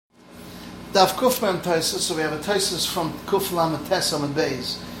Daf Kuf Mem Tosfos, so we have a Tosfos from Kuf Lamed Tes Amud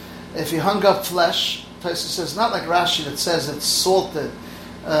Beis. If you hung up flesh, Tosfos says, not like Rashi that says it's salted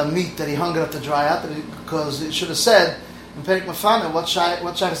meat that he hung it up to dry out, because it should have said, in Perik Mefana, what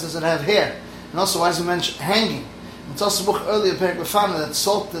shaykhs does it have hair? And also, why does it mention hanging? It's also book earlier in Perik Mefana that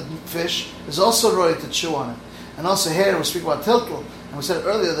salted fish is also roy to chew on it. And also here, we speak about tiltel, and we said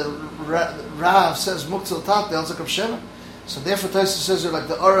earlier that Rav says, Muktzil Tat, the Elzak of Shema. So therefore, Tosfos says you're like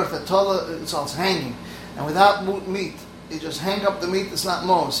the Urach, the Tola, it's all hanging. And without meat, you just hang up the meat, it's not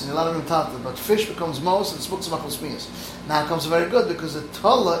mos, and you're allowed to tata. But fish becomes mos, and it's muktzah machos miyas. Now it comes very good, because the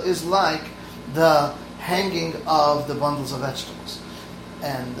Tola is like the hanging of the bundles of vegetables.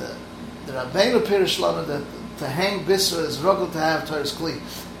 And the Rabbeinu Pirish Lama, that to hang bisra is ruggle to have Torah's kli.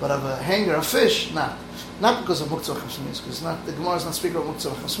 But of a hanger of fish, not. Not because of muktzah machos miyas, because the Gemara is not speaking about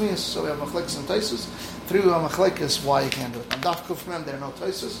muktzah machos miyas, so we have machlekes and Tosfos. 3 we have machlekes why you can't do it. On Daf Kuf Mem, there are no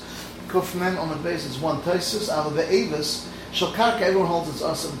Tosfos. Kuf Mem on the base is one Tosfos. Al be'evis shel karka, everyone holds its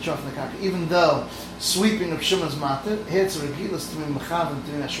us of the traf in the karka. Even though sweeping of Shimon's matter, here it's a regilas to be mechav and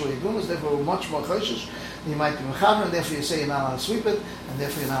to be ashur yigumas, therefore we're much more choshish. You might be mechav, and therefore you say you're not allowed to sweep it, and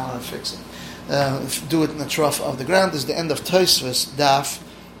therefore you're not allowed to fix it. Do it in the trough of the ground. This is the end of Tosfos Daf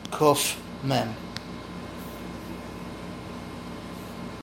Kuf Mem.